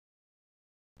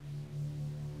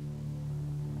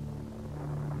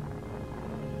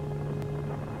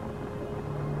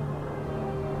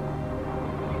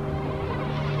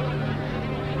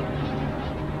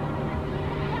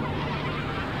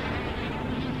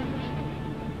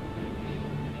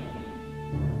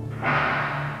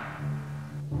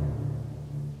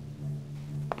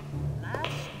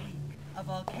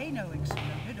volcano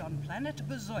exploded on planet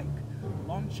Bezoik,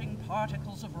 launching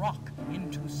particles of rock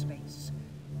into space.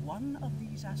 One of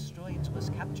these asteroids was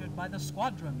captured by the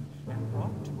squadron and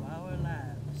brought to our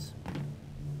labs.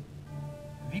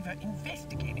 We were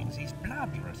investigating these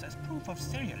blobulars as proof of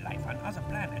cellular life on other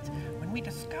planets when we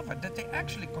discovered that they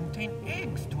actually contain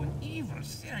eggs to an evil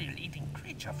cereal-eating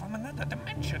creature from another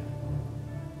dimension.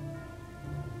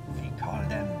 We call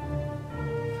them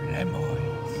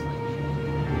flemoids.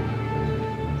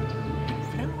 When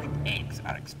flemoid eggs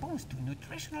are exposed to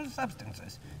nutritional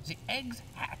substances, the eggs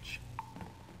hatch.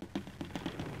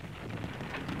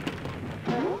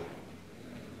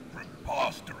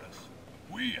 Preposterous!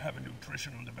 We have a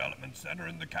nutritional development center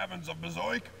in the caverns of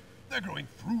Bezoik. They're growing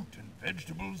fruit and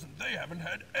vegetables, and they haven't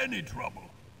had any trouble.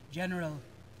 General,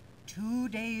 2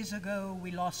 days ago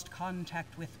we lost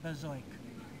contact with Bezoik.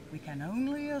 We can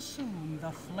only assume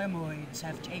the flemoids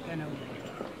have taken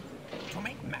over. To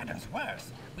make matters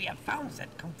worse, we have found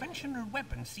that conventional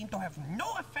weapons seem to have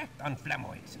no effect on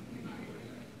flemoids.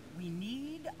 We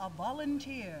need a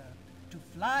volunteer to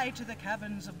fly to the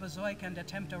caverns of Bezoik and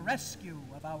attempt a rescue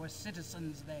of our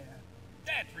citizens there.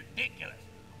 That's ridiculous.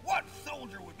 What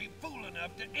soldier would be fool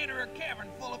enough to enter a cavern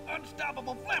full of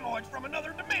unstoppable flemoids from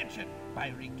another dimension?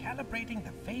 By recalibrating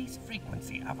the phase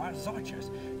frequency of our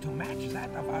Zorchers to match that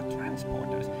of our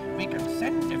transporters, we can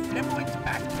send the flemoids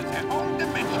back to their own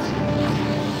dimension.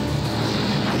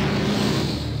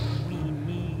 We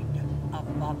need a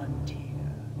volunteer.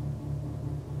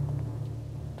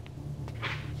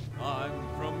 I'm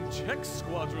from Chex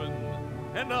Squadron,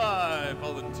 and I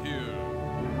volunteer.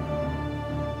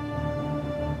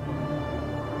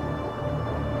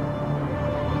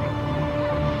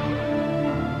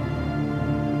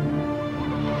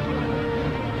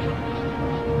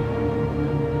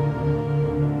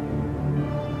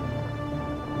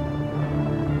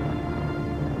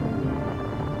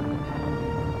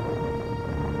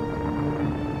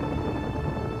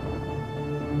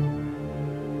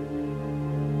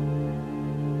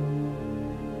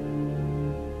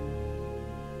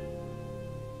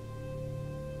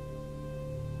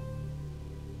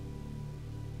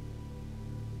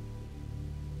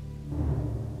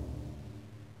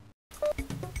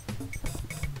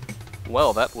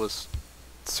 Well, that was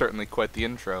certainly quite the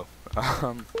intro.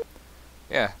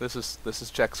 Yeah, this is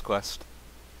Chex Quest.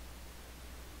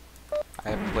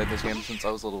 I haven't played this game since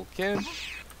I was a little kid.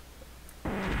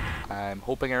 I'm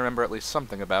hoping I remember at least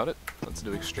something about it. Let's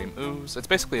do Extreme Ooze. It's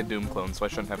basically a Doom clone, so I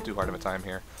shouldn't have too hard of a time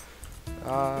here.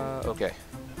 Okay.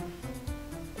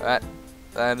 That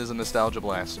is a nostalgia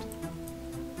blast.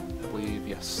 I believe,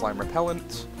 yes, slime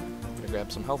repellent. Grab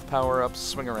some health power-ups,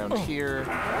 swing around here.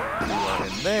 You are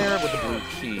in there with the blue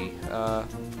key. I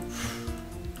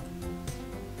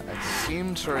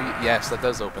seem to... Yes, that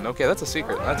does open. Okay, that's a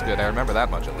secret. That's good. I remember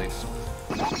that much, at least.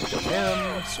 Jump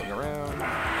in, swing around.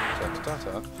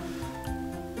 Ta-ta-ta-ta.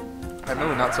 I'm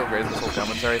really not so great at this whole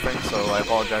commentary thing, so I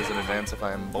apologize in advance if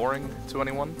I am boring to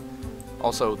anyone.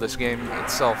 Also, this game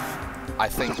itself, I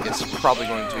think, is probably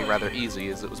going to be rather easy,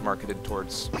 as it was marketed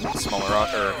towards smaller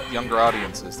or younger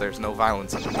audiences. There's no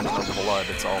violence in it, there's no blood,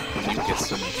 it's all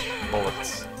mucus and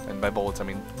bullets. And by bullets I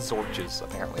mean Zorches,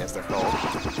 apparently, as they're called.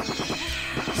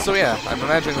 So yeah, I'm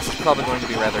imagining this is probably going to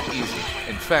be rather easy.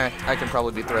 In fact, I can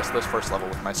probably beat the rest of this first level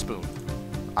with my spoon.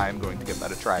 I am going to give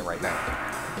that a try right now.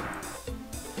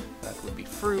 That would be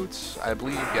fruits. I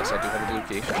believe, yes, I do have a blue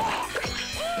key.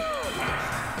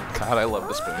 God, I love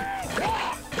the spoon.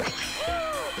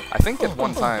 I think at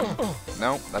one time...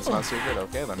 No, that's not a secret.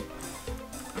 Okay, then.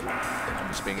 I'm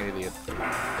just being an idiot.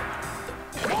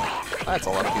 That's a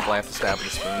lot of people I have to stab with a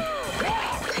spoon.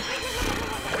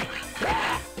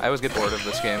 I always get bored of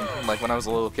this game. Like, when I was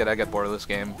a little kid, I got bored of this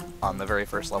game on the very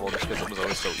first level just because it was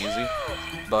always so easy.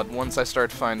 But once I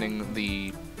start finding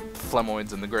the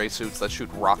flemoids and the gray suits that shoot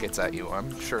rockets at you,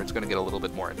 I'm sure it's going to get a little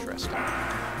bit more interesting.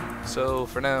 So,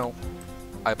 for now,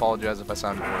 I apologize if I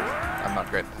sound bored. I'm not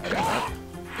great at that.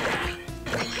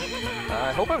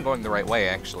 I hope I'm going the right way,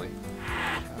 actually.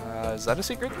 Is that a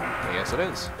secret? Yes, it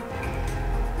is.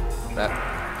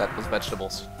 That was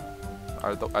vegetables.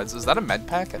 Is that a med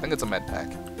pack? I think it's a med pack.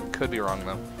 Could be wrong,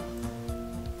 though.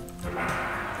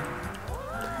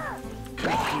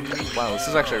 Wow, this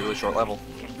is actually a really short level.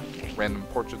 Random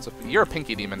portraits of... You're a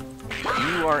pinky demon.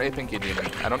 You are a pinky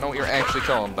demon. I don't know what you're actually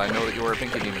called, but I know that you are a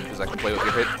pinky demon because I can play with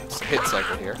your hit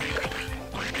cycle here.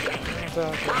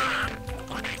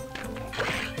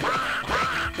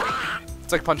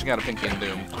 It's like punching out a pinky in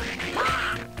Doom.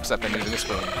 Except I'm using a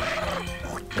spoon.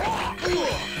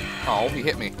 Oh, he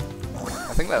hit me.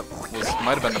 I think that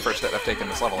might have been the first hit I've taken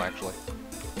this level, actually.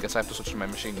 I guess I have to switch to my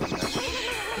machine gun now.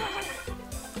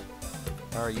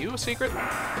 Are you a secret?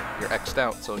 You're X'd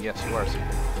out, so yes, you are a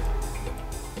secret.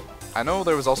 I know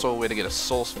there was also a way to get a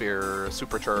soul sphere, or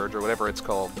supercharge, or whatever it's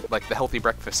called. Like the healthy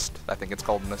breakfast, I think it's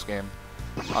called in this game.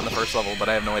 On the first level, but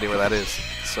I have no idea where that is.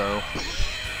 So,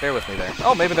 bear with me there.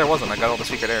 Oh, maybe there wasn't. I got all the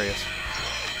secret areas.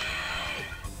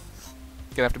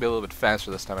 Gonna have to be a little bit faster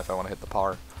this time if I want to hit the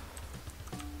par.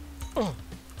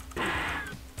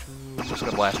 Just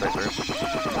gonna blast right through.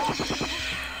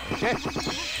 Okay.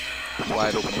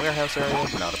 Wide open warehouse area,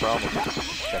 not a problem.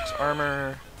 Chex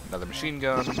armor, another machine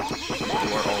gun. You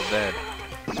are all dead.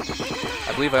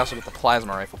 I believe I also get the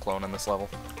plasma rifle clone in this level.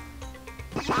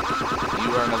 You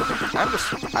are another thing.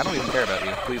 I don't even care about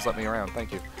you. Please let me around.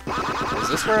 Thank you. Is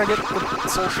this where I get the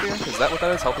soul sphere? Is that what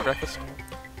that is? Healthy breakfast?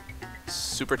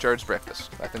 Supercharged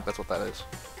breakfast. I think that's what that is.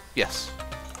 Yes.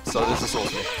 So this is soul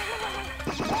sphere.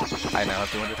 I now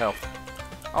have 200 health.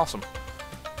 Awesome.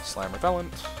 Slam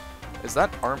repellent. Is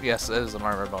that arm? Yes, it is an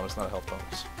armor bonus, not a health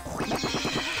bonus.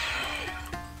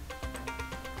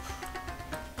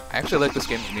 I actually like this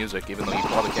game's music, even though you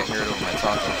probably can't hear it over my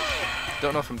talking.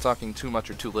 Don't know if I'm talking too much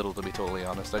or too little, to be totally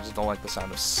honest. I just don't like the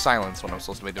sound of silence when I'm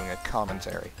supposed to be doing a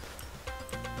commentary.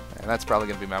 And that's probably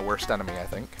going to be my worst enemy, I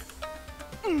think.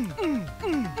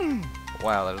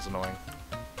 Wow, that is annoying.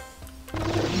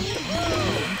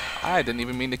 I didn't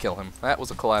even mean to kill him. That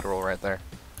was a collateral right there.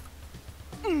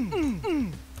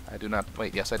 I do not...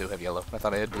 Wait, yes, I do have yellow. I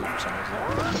thought I had blue for some reason.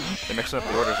 They're mixing up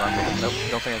the orders on me. Nope,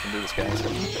 don't think I can do this, guys.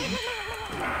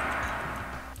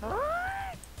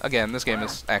 Again, this game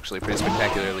is actually pretty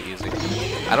spectacularly easy.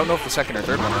 I don't know if the second or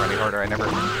third one are any harder.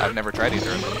 I've never tried either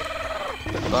of them.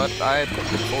 But I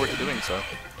look forward to doing so.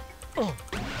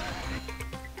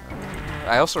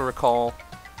 I also recall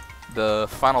the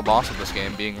final boss of this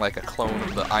game being like a clone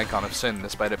of the Icon of Sin,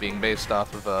 despite it being based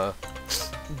off of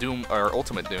Doom, or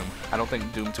Ultimate Doom. I don't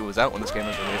think Doom 2 was out when this game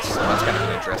was released, so that's kind of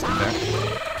an interesting fact.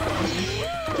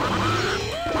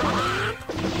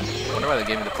 I wonder why they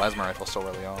gave me the plasma rifle so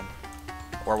early on.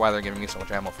 Or why they're giving me so much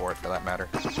ammo for it, for that matter.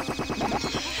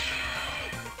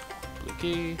 Blue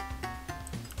key.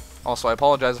 Also, I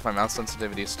apologize if my mouse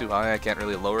sensitivity is too high. I can't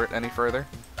really lower it any further.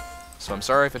 So I'm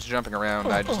sorry if it's jumping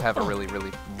around. I just have a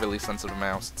really sensitive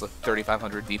mouse. It's a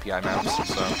 3500 DPI mouse,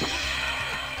 so...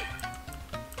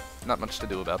 Not much to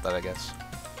do about that, I guess.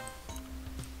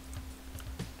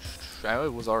 I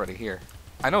was already here.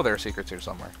 I know there are secrets here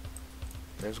somewhere.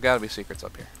 There's gotta be secrets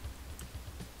up here.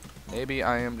 Maybe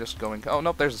I am just going... Oh,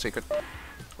 nope, there's a secret.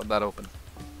 Let that open.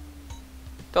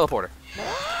 Teleporter.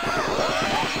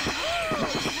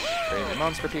 Crazy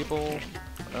monster people.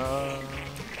 Well,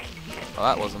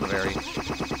 that wasn't a very...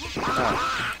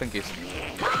 Ah, pinkies.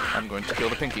 I'm going to kill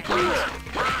the pinky clones.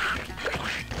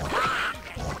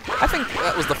 I think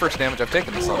that was the first damage I've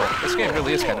taken this level. This game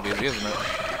really is kind of easy, isn't it?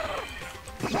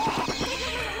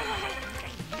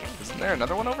 Isn't there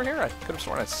another one over here? I could have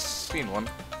sworn I'd seen one.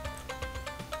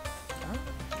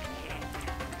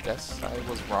 Guess I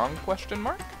was wrong, question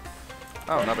mark?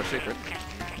 Oh, another secret.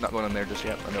 Not going in there just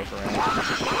yet. I know for around.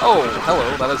 Oh,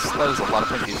 hello. That is a lot of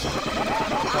pinkies.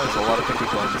 That is a lot of pinky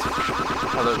clones.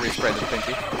 Hello, respreaded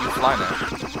pinky. You fly now.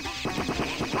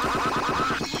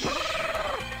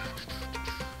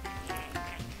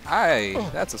 Aye,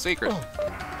 that's a secret.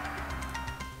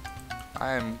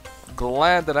 I'm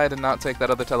glad that I did not take that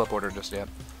other teleporter just yet.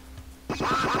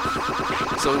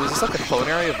 So is this like a clone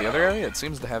area of the other area? It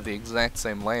seems to have the exact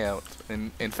same layout.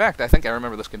 In fact, I think I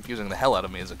remember this confusing the hell out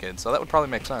of me as a kid, so that would probably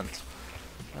make sense.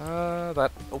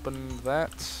 That opened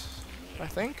that, I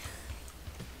think?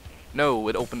 No,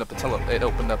 it opened up a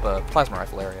plasma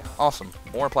rifle area. Awesome.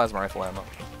 More plasma rifle ammo.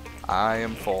 I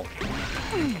am full.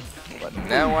 But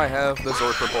now I have the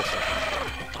Zord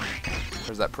Propulsor.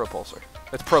 Or is that Propulsor?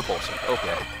 It's Propulsor.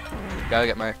 Okay. Gotta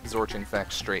get my Zorching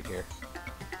facts straight here.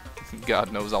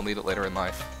 God knows I'll need it later in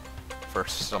life. For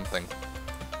something.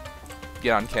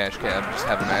 Get on Cash Cab, just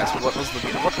have him ask, what was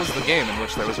the game in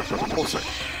which there was a Propulsor?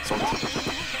 So,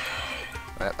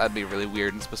 that'd be a really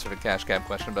weird and specific Cash Cab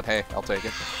question, but hey, I'll take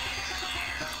it.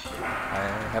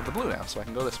 I have the blue now, so I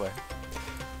can go this way.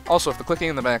 Also, if the clicking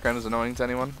in the background is annoying to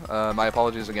anyone, my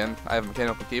apologies again. I have a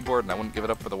mechanical keyboard, and I wouldn't give it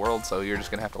up for the world, so you're just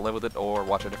gonna have to live with it, or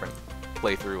watch a different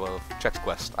playthrough of Chex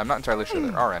Quest. I'm not entirely sure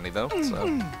there are any, though,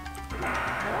 so...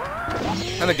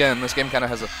 And again, this game kind of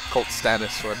has a cult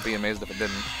status, so I'd be amazed if it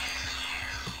didn't.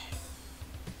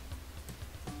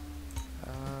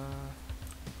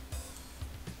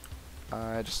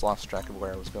 I just lost track of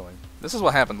where I was going. This is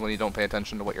what happens when you don't pay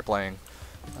attention to what you're playing.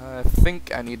 I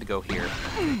think I need to go here.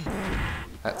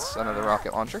 That's another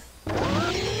rocket launcher.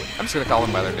 I'm just gonna call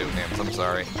them by their new names, I'm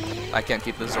sorry. I can't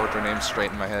keep the Zorter names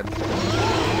straight in my head.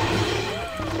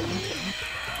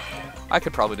 I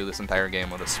could probably do this entire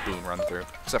game with a spoon run through,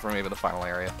 except for maybe the final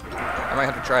area. I might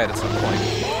have to try it at some point.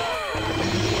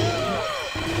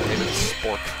 Maybe the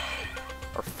spork,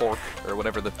 or fork, or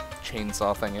whatever the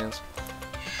chainsaw thing is.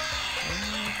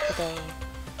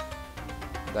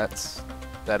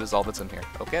 That is all that's in here.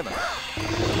 Okay then.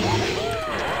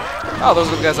 Oh, those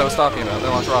are the guys I was talking about. They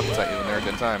launch rockets at you and they're a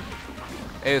good time.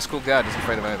 Hey, this cool guy isn't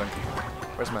afraid of anything.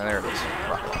 Where's my, there it is.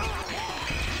 Rocket launch.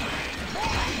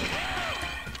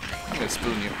 I'm gonna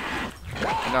spoon you.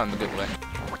 And not in the good way.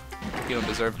 You don't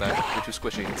deserve that. You're too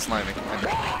squishy and slimy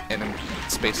and in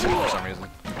space suit for some reason.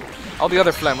 All the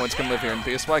other flamoids can live here in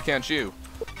peace. Why can't you?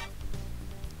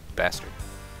 Bastard.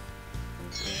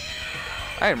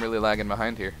 I am really lagging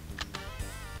behind here.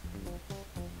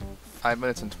 5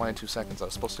 minutes and 22 seconds. I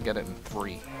was supposed to get it in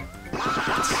 3. It's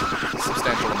a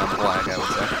substantial amount of lag, I would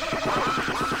say.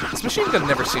 This machine gun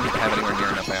never seems to have anywhere near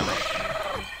enough ammo.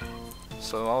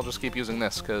 So I'll just keep using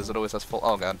this, because it always has full...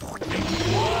 Oh god.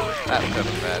 That could have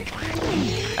been bad.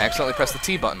 I accidentally pressed the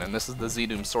T button, and this is the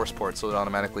Z-Doom source port, so it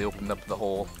automatically opened up the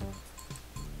whole...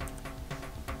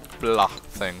 blah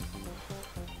thing.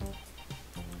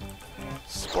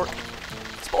 Spork.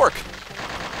 Spork!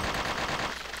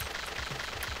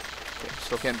 Okay,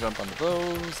 still can't jump onto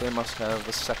those. They must have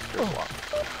a sector block.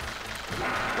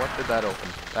 What did that open?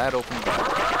 That opened that.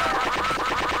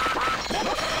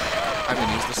 I'm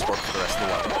gonna use the spork for the rest of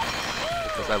the level.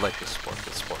 Because I like this spork.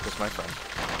 This spork is my friend.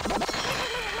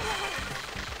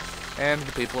 And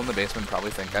the people in the basement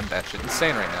probably think I'm batshit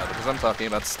insane right now, because I'm talking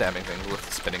about stabbing things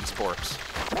with spinning sporks.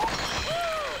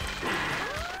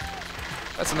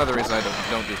 That's another reason I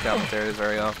don't do commentaries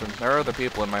very often. There are other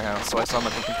people in my house, so I sound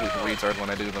like a complete retard when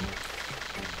I do them.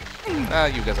 Ah,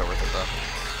 you guys are worth it though.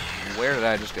 Where did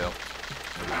I just go?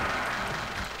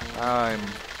 I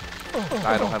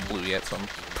don't have blue yet, so I'm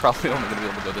probably only going to be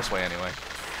able to go this way anyway.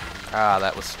 Ah,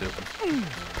 that was stupid.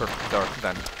 Perfect Dark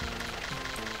then.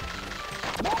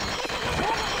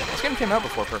 This game came out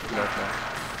before Perfect Dark though.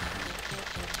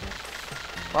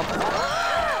 Well,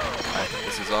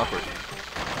 this is awkward.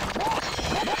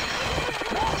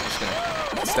 I'm just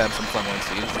gonna stab some flammable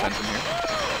seeds, tension here.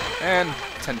 And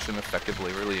tension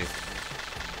effectively relieved.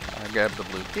 I grabbed the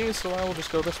blue key, so I will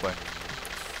just go this way.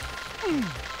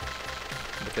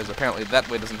 Because apparently that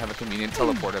way doesn't have a convenient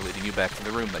teleporter leading you back to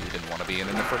the room that you didn't want to be in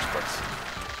the first place.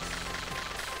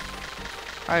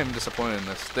 I am disappointed in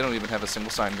this. They don't even have a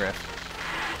single sign graph.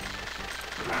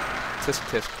 Tisk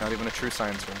tisk, not even a true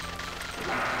science room.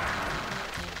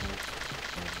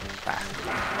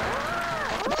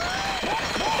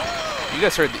 You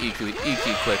guys heard the E key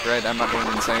click, right? I'm not going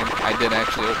insane. I did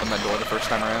actually open that door the first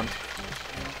time around.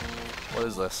 What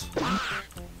is this?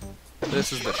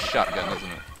 This is the shotgun,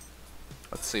 isn't it?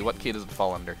 Let's see, what key does it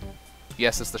fall under?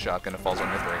 Yes, it's the shotgun. It falls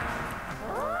under 3.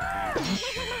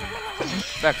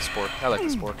 Back to spork. I like the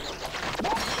spork.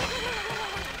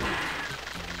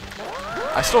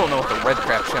 I still don't know what the red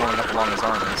crap channeling up along his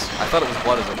arm is. I thought it was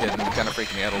blood as a kid, and it kind of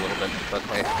freaked me out a little bit, but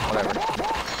hey, whatever.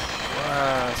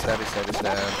 Stabby, stabby,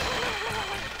 stab.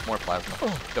 More plasma.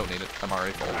 Don't need it. I'm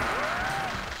already full.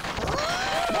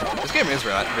 This game is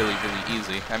really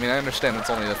easy. I mean, I understand it's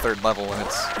only the 3rd level, and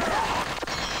it's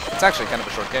actually kind of a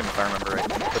short game if I remember right.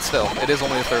 But still, it is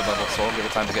only the 3rd level, so I'll give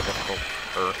it time to get difficult.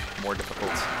 Or more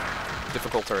difficult.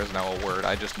 Difficulter is now a word.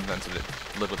 I just invented it.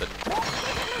 Live with it.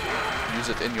 Use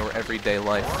it in your everyday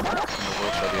life, and the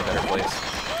world shall be a better place.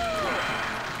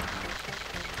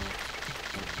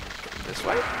 This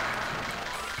way?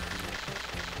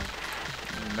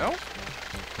 No?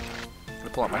 I'm gonna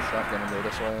pull out my shotgun and go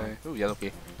this way. Ooh, yellow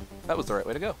key. That was the right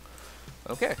way to go.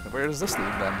 Okay, where does this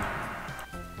lead then?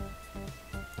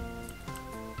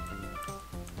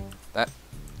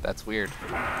 That's weird.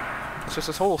 It's just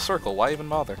this whole circle. Why even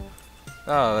bother?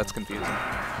 Oh, that's confusing.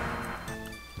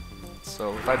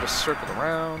 So if I just circle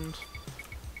around,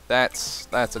 that's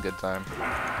a good time.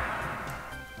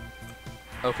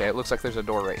 Okay, it looks like there's a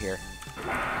door right here.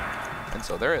 And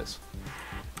so there is.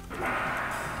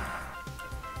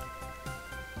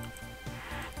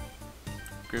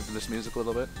 Groove to this music a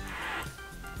little bit.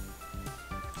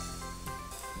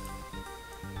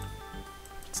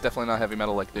 It's definitely not heavy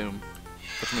metal like Doom,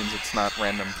 which means it's not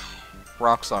random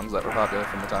rock songs that were popular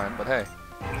from the time, but hey,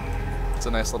 it's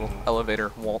a nice little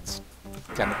elevator waltz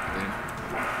kind of theme.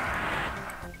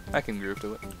 I can groove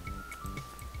to it.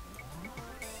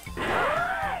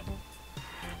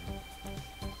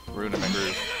 Ruining my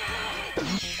groove.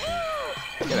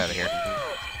 Get out of here.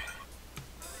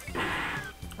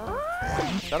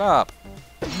 Shut up!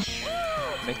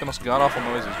 Make the most god-awful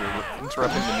noises. You're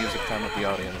interrupting the music time of the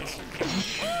audience.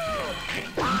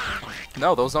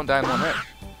 No, those don't die in 1 hit.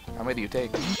 How many do you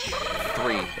take?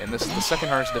 3, and this is the second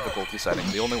hardest difficulty setting,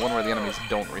 the only one where the enemies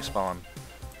don't respawn.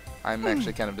 I'm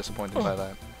actually kind of disappointed by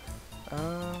that.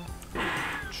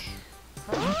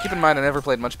 Keep in mind, I never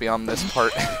played much beyond this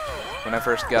part when I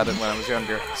first got it when I was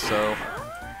younger, so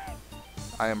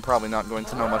I am probably not going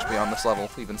to know much beyond this level,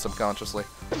 even subconsciously.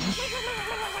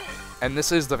 And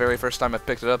this is the very first time I've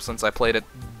picked it up since I played it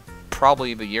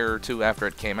probably the year or two after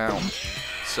it came out.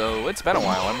 So it's been a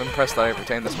while. I'm impressed that I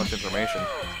retained this much information.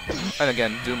 And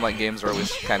again, Doom-like games are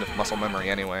always kind of muscle memory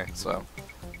anyway, so...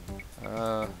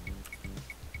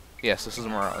 yes, this is a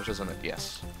Mirage, isn't it?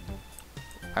 Yes.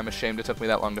 I'm ashamed it took me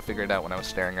that long to figure it out when I was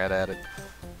staring right at it.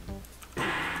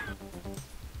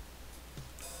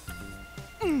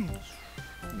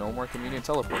 No more convenient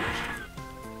teleporters.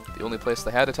 The only place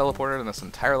they had a teleporter in this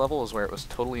entire level is where it was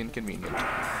totally inconvenient.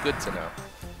 Good to know.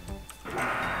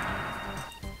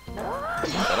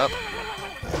 Shut up.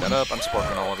 Shut up, I'm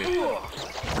sporking all of you.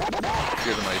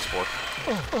 Here's a mighty spork.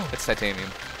 It's titanium.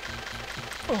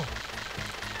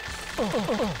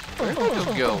 Where did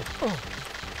you go?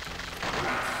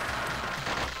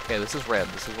 Okay, this is red.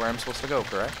 This is where I'm supposed to go,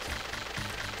 correct?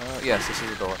 Yes, this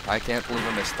is a door. I can't believe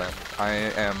I missed that. I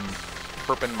am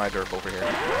herping my derp over here.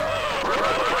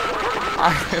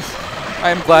 I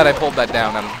am glad I pulled that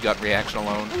down out of gut reaction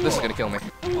alone. This is gonna kill me.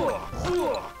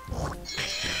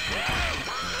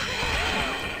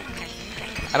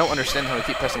 I don't understand how I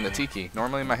keep pressing the T key.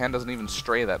 Normally my hand doesn't even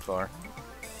stray that far.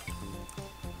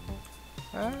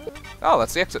 Oh,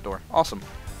 that's the exit door. Awesome.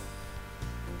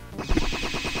 Let's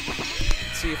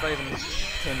see if I even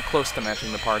came close to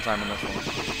matching the par time in this one.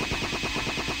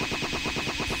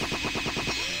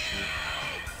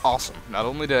 Awesome. Not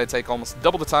only did I take almost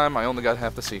double the time, I only got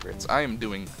half the secrets. I am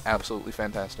doing absolutely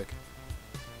fantastic.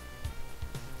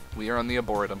 We are on the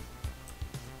Arboretum.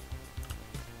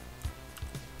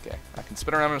 Okay, I can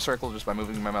spin around in a circle just by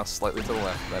moving my mouse slightly to the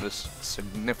left. That is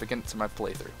significant to my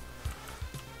playthrough.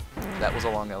 That was a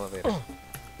long elevator.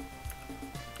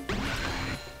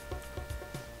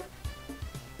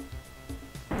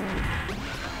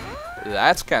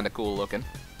 That's kind of cool looking.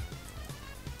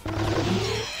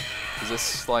 Is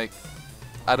this like...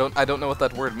 I don't know what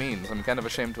that word means. I'm kind of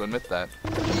ashamed to admit that.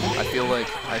 I feel like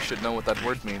I should know what that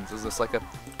word means. Is this like a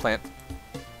plant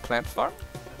farm?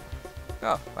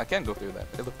 Oh, I can go through that.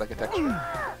 It looked like a texture.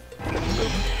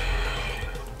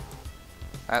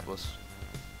 That was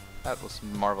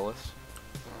marvelous.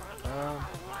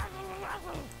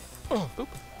 Boop.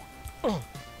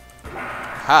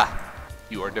 Ha!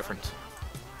 You are different.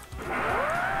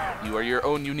 You are your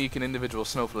own unique and individual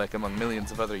snowflake among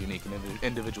millions of other unique and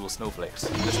individual snowflakes.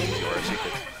 This means you are a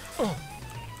secret.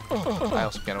 I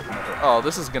also can't open that door. Oh,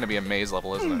 this is going to be a maze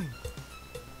level, isn't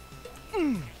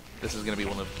it? This is going to be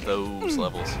one of those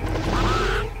levels.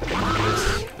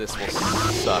 This will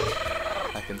suck.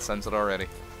 I can sense it already.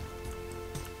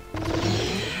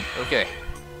 Okay.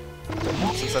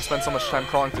 Since I spent so much time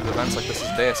crawling through the vents like this is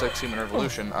Deus Ex Human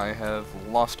Revolution, I have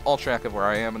lost all track of where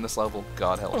I am in this level.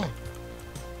 God help me.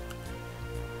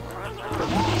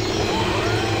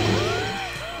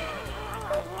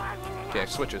 Okay,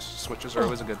 switches. Switches are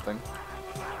always a good thing.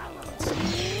 Let's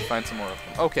find some more of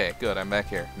them. Okay, good, I'm back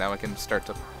here. Now I can start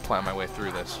to plow my way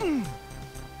through this.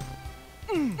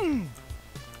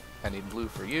 I need blue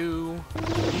for you.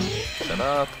 Shut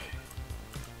up.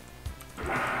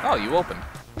 Oh, you opened.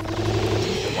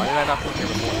 Why did I not come here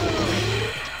before?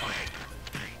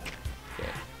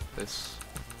 Okay, this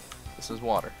is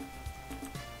water.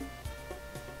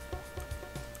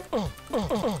 Oh,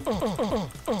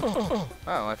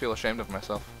 I feel ashamed of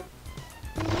myself.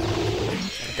 I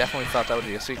definitely thought that would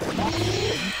be a secret.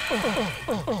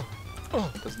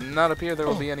 Does not appear there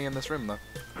will be any in this room, though.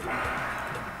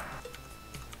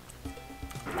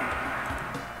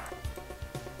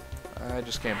 I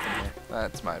just came from here.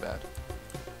 That's my bad.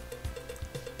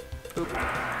 Oop.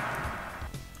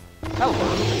 Hello.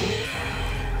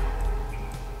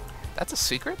 That's a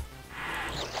secret?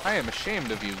 I am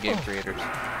ashamed of you, game creators.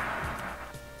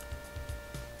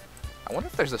 I wonder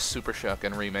if there's a Super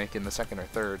Shotgun remake in the second or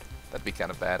third. That'd be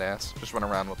kind of badass. Just run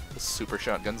around with the Super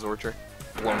Shotgun Zorcher,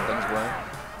 blowing things away.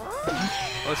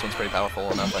 Well, this one's pretty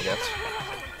powerful enough, I guess.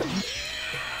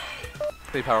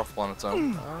 Pretty powerful on its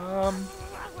own.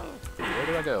 Where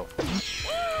do I go?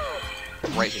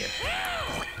 Right here.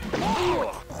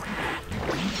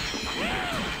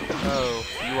 Oh,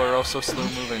 you are also slow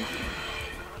moving.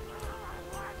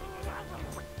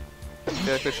 I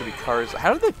feel like there should be cars.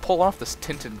 How did they pull off this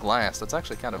tinted glass? That's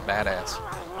actually kind of badass.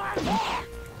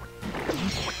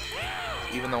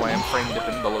 Even though I am frame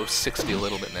dipping below 60 a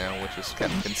little bit now, which is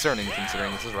kind of concerning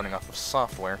considering this is running off of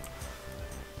software.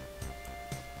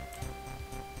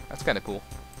 That's kind of cool.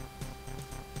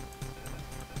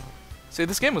 See,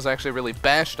 this game was actually really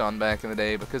bashed on back in the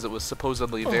day because it was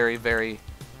supposedly very, very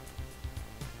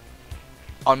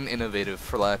uninnovative,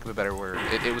 for lack of a better word.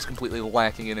 It was completely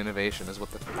lacking in innovation, is what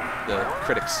the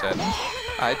critics said.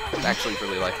 I actually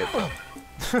really like it, though.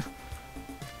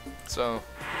 So,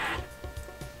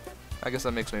 I guess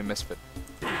that makes me a misfit.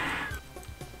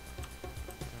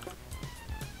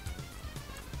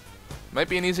 Might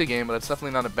be an easy game, but it's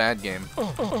definitely not a bad game.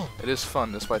 It is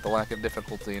fun, despite the lack of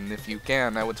difficulty, and if you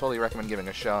can, I would totally recommend giving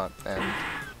it a shot. And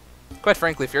quite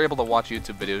frankly, if you're able to watch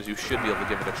YouTube videos, you should be able to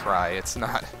give it a try. It's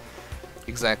not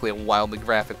exactly a wildly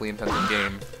graphically intensive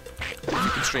game. If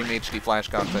you can stream HD Flash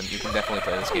content, you can definitely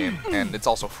play this game, and it's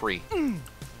also free.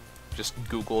 Just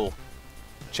Google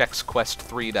Chex Quest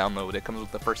 3 download. It comes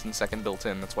with the first and second built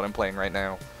in. That's what I'm playing right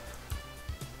now.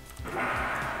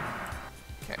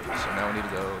 Okay, so now I need to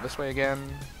go this way again,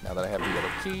 now that I have the yellow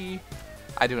key.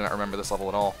 I do not remember this level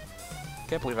at all.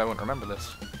 Can't believe I wouldn't remember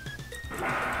this.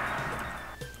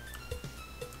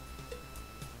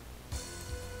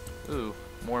 Ooh,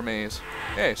 more maze.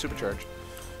 Hey, supercharged.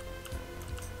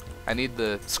 I need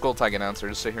the Skull Tag announcer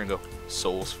to sit here and go,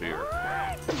 Soul Sphere.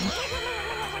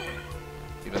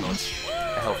 Even though it's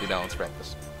a healthy balance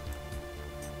practice.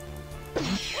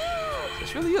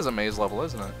 This really is a maze level,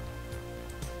 isn't it?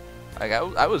 Like,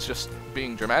 I was just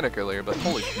being dramatic earlier, but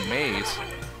holy maze.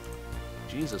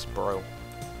 Jesus, bro.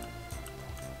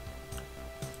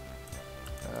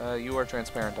 You are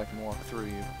transparent. I can walk through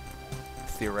you.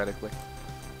 Theoretically.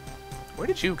 Where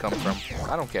did you come from?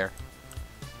 I don't care.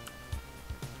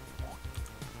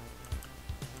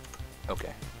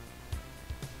 Okay.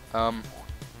 Well,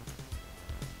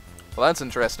 that's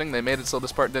interesting. They made it so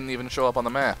this part didn't even show up on the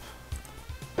map.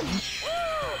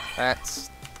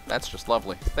 That's just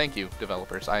lovely. Thank you,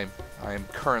 developers. I am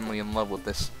currently in love with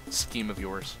this scheme of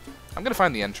yours. I'm gonna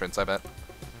find the entrance, I bet.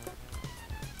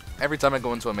 Every time I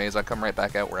go into a maze, I come right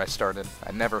back out where I started.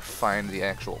 I never find the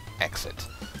actual exit.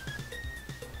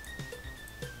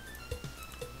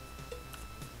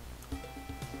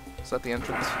 Is that the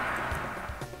entrance?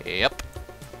 Yep.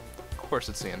 Of course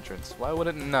it's the entrance. Why would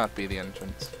it not be the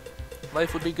entrance?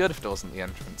 Life would be good if it wasn't the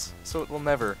entrance. So it will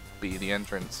never be the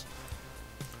entrance.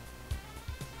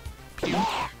 Pew.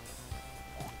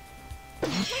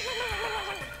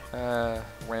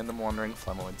 Random wandering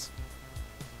flemoids.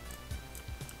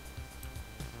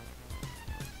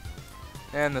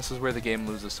 And this is where the game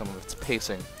loses some of its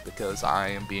pacing, because I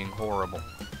am being horrible.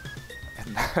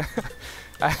 And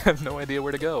I have no idea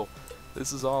where to go.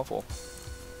 This is awful.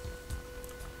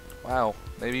 Wow,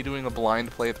 maybe doing a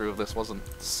blind playthrough of this wasn't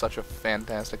such a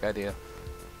fantastic idea.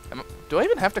 Do I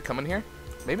even have to come in here?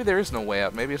 Maybe there is no way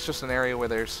out. Maybe it's just an area where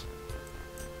there's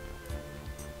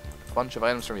a bunch of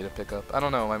items for me to pick up. I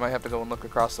don't know. I might have to go and look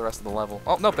across the rest of the level.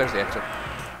 Oh, nope, there's the exit.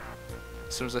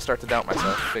 As soon as I start to doubt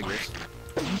myself, figures.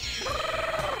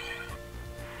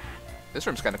 This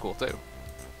room's kind of cool, too.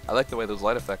 I like the way those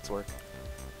light effects work.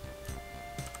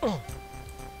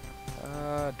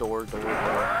 Door.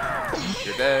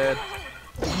 You're dead.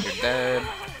 You're dead.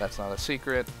 That's not a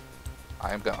secret.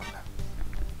 I am gone.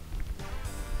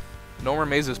 No more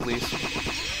mazes, please.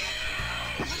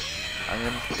 I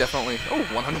am definitely... Oh,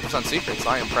 100% secrets.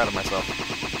 I am proud of myself.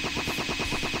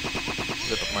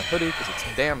 Zip up my hoodie, because it's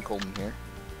damn cold in here.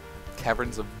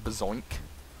 Caverns of Bezoink.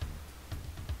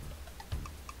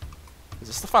 Is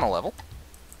this the final level?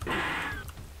 I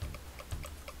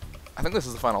think this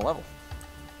is the final level.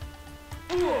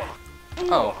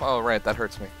 Oh, right, that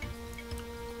hurts me.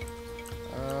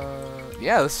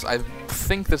 Yeah, I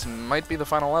think this might be the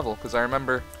final level, because I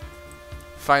remember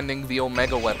finding the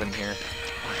Omega weapon here.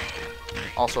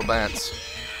 Also bats.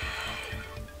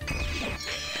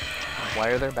 Why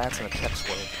are there bats in a Chex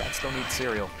world? Bats don't eat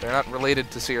cereal. They're not related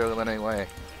to cereal in any way.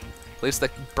 At least they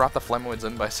brought the Flemoids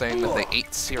in by saying that they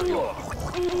ate cereal.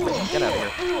 Get out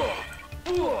of here.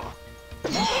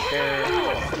 Don't care.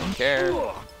 Don't care.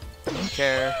 Don't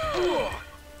care.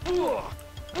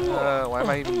 Why am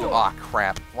I even going? Aw,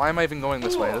 crap. Why am I even going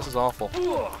this way? This is awful.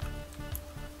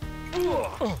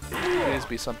 Please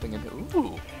be something in...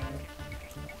 Ooh.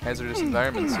 Hazardous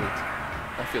environment suit.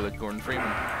 I feel like Gordon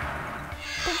Freeman.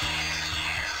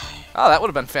 Oh, that would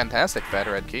have been fantastic if I had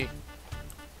a red key.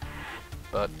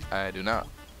 But I do not.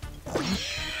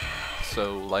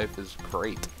 So life is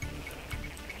great.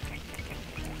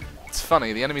 It's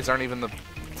funny, the enemies aren't even the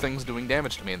things doing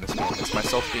damage to me in this game. It's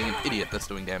myself being an idiot that's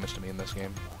doing damage to me in this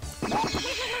game.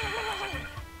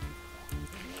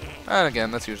 And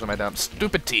again, that's usually my down...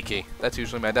 Stupid T key! That's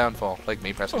usually my downfall, like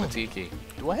me pressing the T key.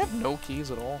 Do I have no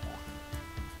keys at all?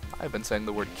 I've been saying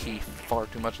the word key far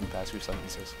too much in the past few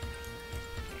sentences.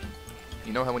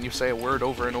 You know how when you say a word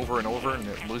over and over and over and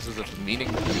it loses its meaning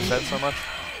because you said so much?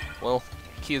 Well,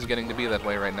 key is getting to be that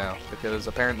way right now, because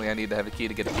apparently I need to have a key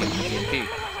to get a key from the key.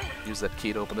 Use that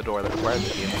key to open the door that requires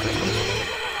the key in the first place.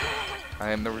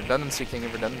 I am the redundancy king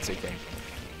of redundancy king.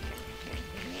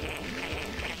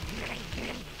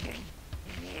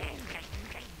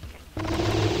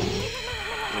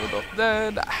 We're both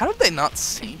dead. How did they not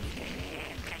see me?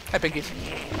 Hi, Pinkies.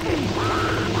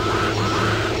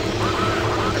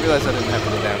 I realized I didn't have to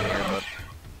go down here, but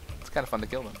it's kind of fun to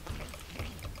kill them.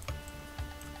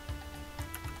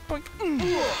 Boink.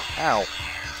 Ow.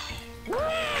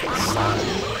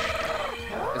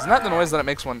 Isn't that the noise that it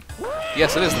makes when...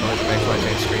 Yes, it is the noise it makes when I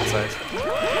change screen size.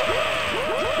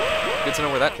 Good to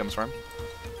know where that comes from.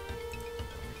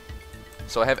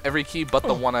 So I have every key but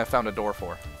the one I found a door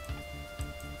for.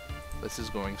 This is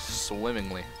going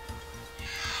swimmingly.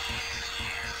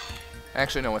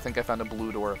 Actually, no, I think I found a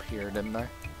blue door up here, didn't I?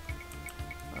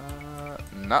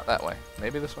 Not that way.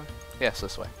 Maybe this way? Yes,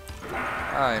 this way.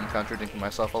 I am contradicting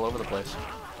myself all over the place.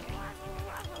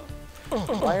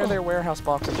 Why are there warehouse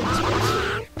boxes in this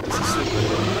place? This is stupid.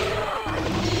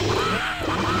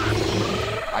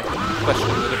 I question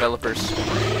the developers.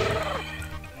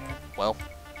 Well,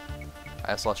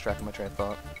 I just lost track of my train of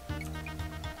thought.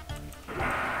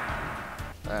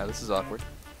 This is awkward.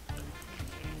 I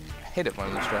hate it when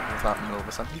I lose track of thought in the middle of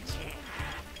a sentence.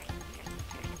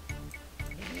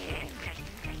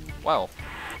 Well,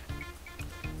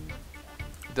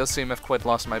 it does seem I've quite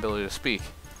lost my ability to speak,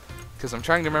 because I'm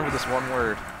trying to remember this one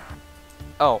word.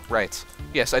 Oh, right.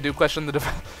 Yes, I do question the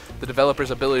developer's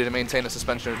ability to maintain a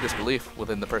suspension of disbelief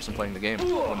within the person playing the game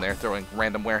when they're throwing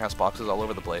random warehouse boxes all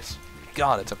over the place.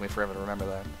 God, it took me forever to remember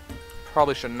that.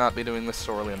 Probably should not be doing this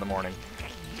so early in the morning.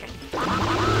 I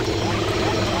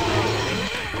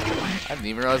didn't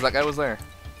even realize that guy was there.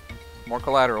 More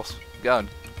collaterals. God,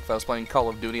 if I was playing Call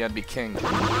of Duty, I'd be king.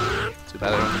 Too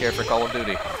bad I don't care for Call of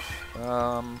Duty.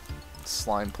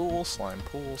 Slime pool, slime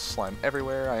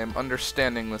everywhere. I am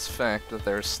understanding this fact that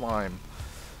there's slime.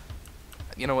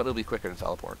 You know what, it'll be quicker to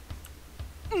teleport.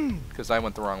 Because I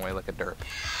went the wrong way like a derp.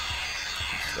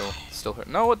 Still hurt.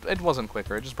 No, it wasn't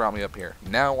quicker, it just brought me up here.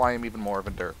 Now I am even more of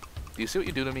a derp. Do you see what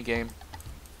you do to me, game?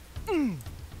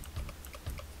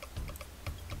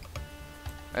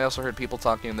 I also heard people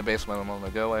talking in the basement a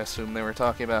moment ago. I assume they were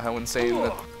talking about how insane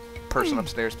the person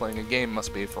upstairs playing a game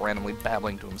must be for randomly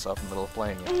babbling to himself in the middle of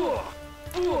playing it.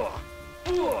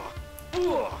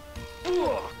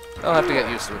 I'll have to get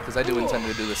used to it, because I do intend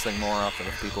to do this thing more often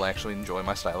if people actually enjoy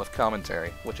my style of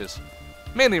commentary, which is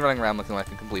mainly running around looking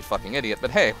like a complete fucking idiot,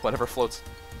 but hey, whatever floats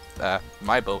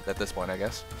my boat at this point, I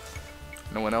guess.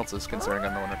 No one else is, considering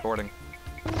I'm the one recording.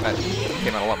 That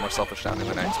came out a lot more selfish sounding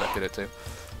than I expected it to.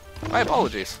 My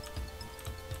apologies.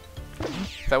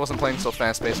 If I wasn't playing so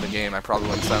fast-paced a game, I probably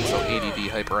wouldn't sound so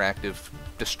ADD, hyperactive,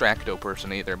 distracto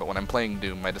person either, but when I'm playing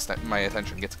Doom, my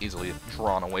attention gets easily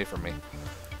drawn away from me.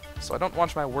 So I don't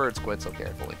watch my words quite so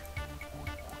carefully.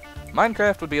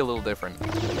 Minecraft would be a little different,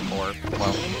 or,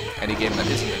 well, any game that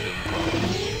isn't a Doom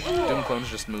clone. Doom clones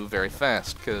just move very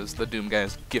fast, because the Doom guy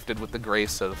is gifted with the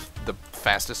grace of the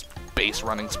fastest base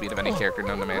running speed of any character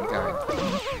known to mankind.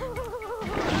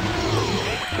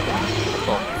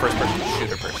 Well, first-person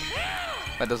shooter person.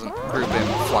 That doesn't group in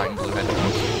flying blue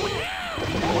hedgehogs,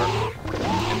 or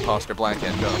imposter black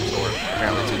hedgehogs, or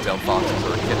apparently two-tailed foxes,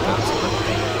 or kiddos, or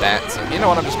bats. And you know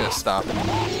what? I'm just gonna stop.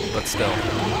 But still,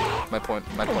 my point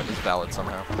is valid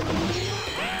somehow.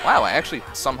 Wow, I actually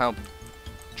somehow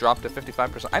dropped to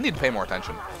 55%. I need to pay more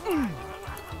attention.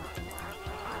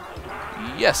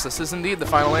 Yes, this is indeed the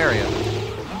final area.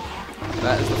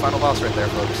 That is the final boss right there,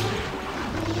 folks.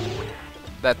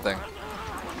 That thing.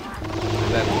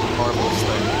 That marvelous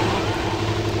thing.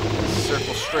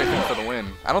 Circle strafing for the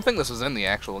win. I don't think this was in the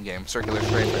actual game, circular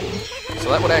strafing. So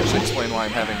that would actually explain why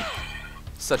I'm having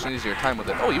such an easier time with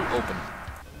it. Oh, you opened.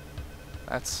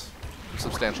 That's a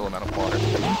substantial amount of water.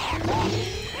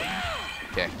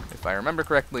 Okay, if I remember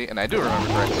correctly, and I do remember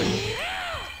correctly,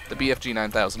 the BFG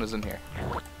 9000 is in here.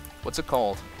 What's it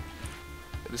called?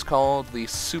 It is called the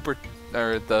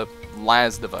the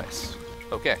LAS device.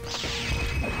 Okay.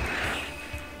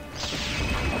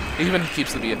 It even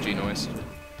keeps the BFG noise.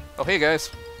 Oh, hey guys.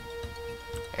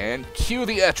 And cue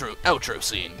the outro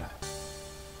scene.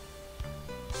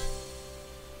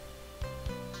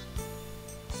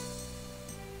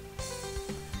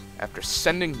 After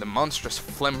sending the monstrous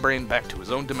Phlegmbrain back to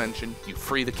his own dimension, you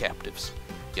free the captives.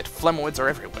 Yet Phlegmoids are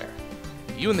everywhere.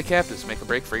 You and the captives make a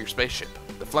break for your spaceship.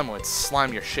 The Phlegmoids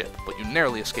slime your ship, but you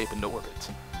narrowly escape into orbit.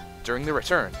 During the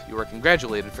return, you are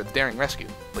congratulated for the daring rescue,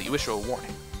 but you issue a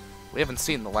warning. We haven't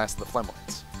seen the last of the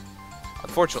Phlegmoids.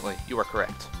 Unfortunately, you are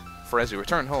correct, for as you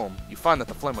return home, you find that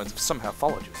the Flemoids have somehow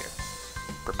followed you here.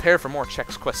 Prepare for more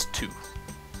Chex Quest 2.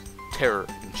 Terror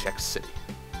in Chex City.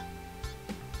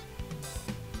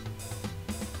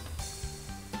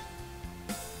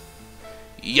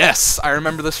 Yes! I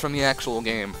remember this from the actual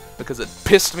game, because it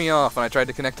pissed me off when I tried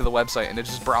to connect to the website and it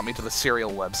just brought me to the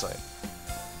serial website.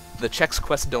 The Chex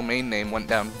Quest domain name went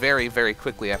down very, very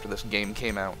quickly after this game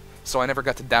came out, so I never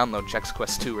got to download Chex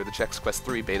Quest 2 or the Chex Quest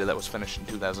 3 beta that was finished in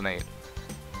 2008.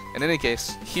 In any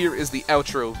case, here is the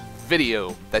outro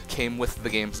video that came with the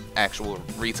game's actual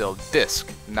retail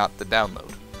disc, not the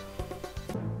download.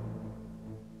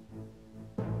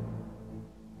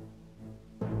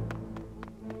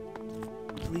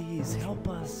 Please help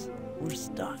us. We're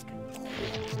stuck.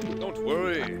 Don't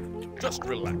worry. Just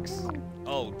relax.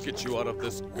 I'll get you out of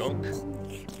this gunk.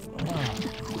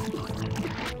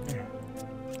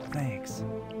 Thanks.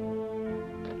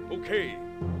 Okay,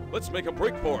 let's make a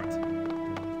break for it.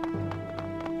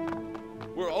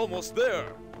 We're almost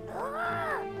there.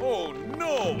 Oh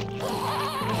no!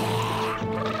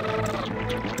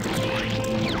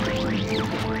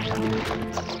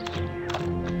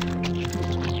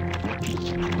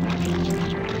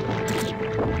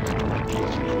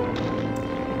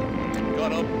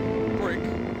 Gotta break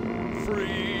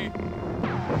free.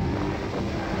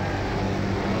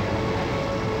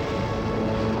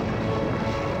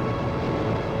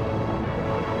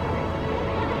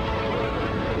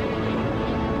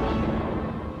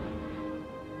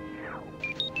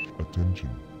 Attention,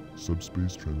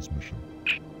 subspace transmission.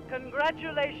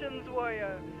 Congratulations,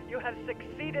 warrior. You have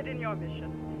succeeded in your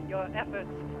mission. Your efforts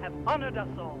have honored us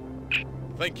all.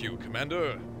 Thank you,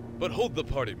 Commander. But hold the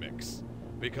party mix,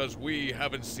 because we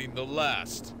haven't seen the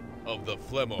last of the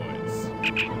Flemoids.